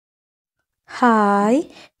Hi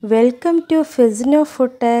welcome to ഫെസിനോ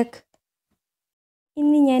food tech.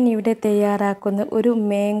 ഇന്ന് ഞാൻ ഇവിടെ തയ്യാറാക്കുന്ന ഒരു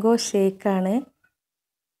മാംഗോ ഷേക്കാണ്.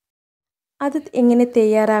 അത് എങ്ങനെ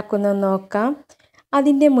തയ്യാറാക്കുന്നത് നോക്കാം.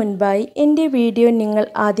 അതിൻ്റെ മുൻപായി എൻ്റെ വീഡിയോ നിങ്ങൾ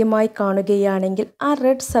ആദ്യമായി കാണുകയാണെങ്കിൽ ആ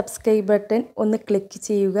റെഡ് സബ്സ്ക്രൈബ് ബട്ടൺ ഒന്ന് ക്ലിക്ക്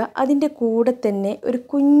ചെയ്യുക. അതിൻ്റെ കൂടെ തന്നെ ഒരു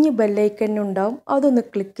കുഞ്ഞു ബെല്ലൈക്കൺ ഉണ്ടാവും, അതൊന്ന്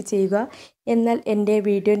ക്ലിക്ക് ചെയ്യുക. എന്നാൽ എൻ്റെ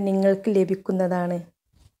വീഡിയോ നിങ്ങൾക്ക് ലഭിക്കുന്നതാണ്.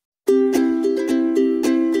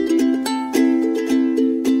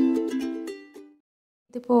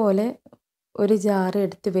 ഇതുപോലെ ഒരു ജാർ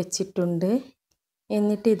എടുത്ത് വെച്ചിട്ടുണ്ട്.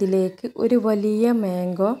 എന്നിട്ട് ഇതിലേക്ക് ഒരു വലിയ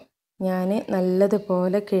മാംഗോ ഞാൻ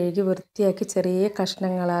നല്ലതുപോലെ കഴുകി വൃത്തിയാക്കി ചെറിയ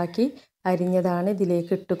കഷ്ണങ്ങളാക്കി അരിഞ്ഞതാണ്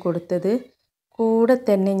ഇതിലേക്ക് ഇട്ട് കൊടുത്തത്. കൂടെ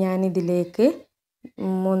തന്നെ ഞാൻ ഇതിലേക്ക്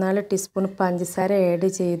 3-4 ടീസ്പൂൺ പഞ്ചസാര ആഡ്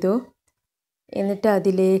ചെയ്തു. എന്നിട്ട്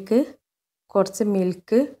അതിലേക്ക് കുറച്ച്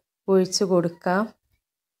മിൽക്ക് ഒഴിച്ച് കൊടുക്കാം.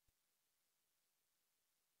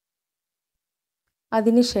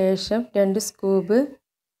 അതിനുശേഷം 2 സ്കൂപ്പ്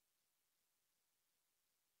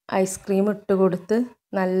ഐസ്ക്രീം ഇട്ട് കൊടുത്ത്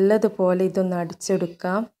നല്ലതുപോലെ ഇതൊന്ന്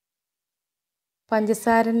അടിച്ചെടുക്കാം.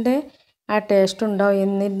 പഞ്ചസാരൻ്റെ ആ ടേസ്റ്റ് ഉണ്ടാവും,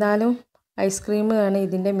 എന്നിരുന്നാലും ഐസ്ക്രീമാണ്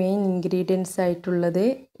ഇതിൻ്റെ മെയിൻ ഇൻഗ്രീഡിയൻസ് ആയിട്ടുള്ളത്.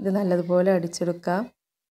 ഇത് നല്ലതുപോലെ അടിച്ചെടുക്കാം.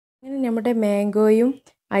 അങ്ങനെ നമ്മുടെ മാംഗോയും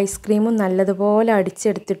ഐസ്ക്രീമും നല്ലതുപോലെ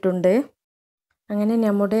അടിച്ചെടുത്തിട്ടുണ്ട്. അങ്ങനെ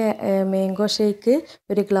നമ്മുടെ മാംഗോ ഷേക്ക്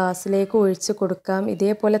ഒരു ഗ്ലാസ്സിലേക്ക് ഒഴിച്ച് കൊടുക്കാം.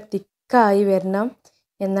 ഇതേപോലെ തിക്കായി വരണം,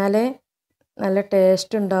 എന്നാലേ നല്ല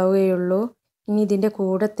ടേസ്റ്റ് ഉണ്ടാവുകയുള്ളൂ. ഇനി ഇതിൻ്റെ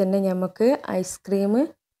കൂടെ തന്നെ നമുക്ക് ഐസ്ക്രീം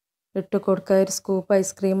ഇട്ട് കൊടുക്കുക. ഒരു സ്കൂപ്പ്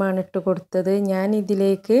ഐസ്ക്രീമാണ് ഇട്ട് കൊടുത്തത്. ഞാൻ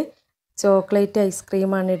ഇതിലേക്ക് ചോക്ലേറ്റ്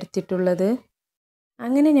ഐസ്ക്രീമാണ് എടുത്തിട്ടുള്ളത്.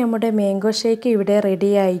 അങ്ങനെ നമ്മുടെ മാംഗോ ഷേക്ക് ഇവിടെ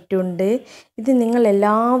റെഡി ആയിട്ടുണ്ട്. ഇത് നിങ്ങൾ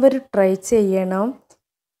എല്ലാവരും ട്രൈ ചെയ്യണം.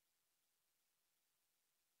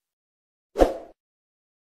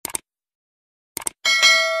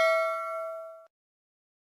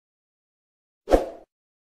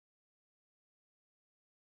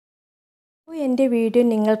 എൻ്റെ വീഡിയോ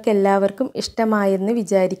നിങ്ങൾക്ക് എല്ലാവർക്കും ഇഷ്ടമായെന്ന്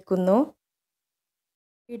വിചാരിക്കുന്നു.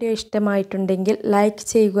 വീഡിയോ ഇഷ്ടമായിട്ടുണ്ടെങ്കിൽ ലൈക്ക്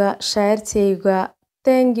ചെയ്യുക, ഷെയർ ചെയ്യുക.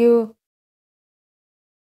 Thank you.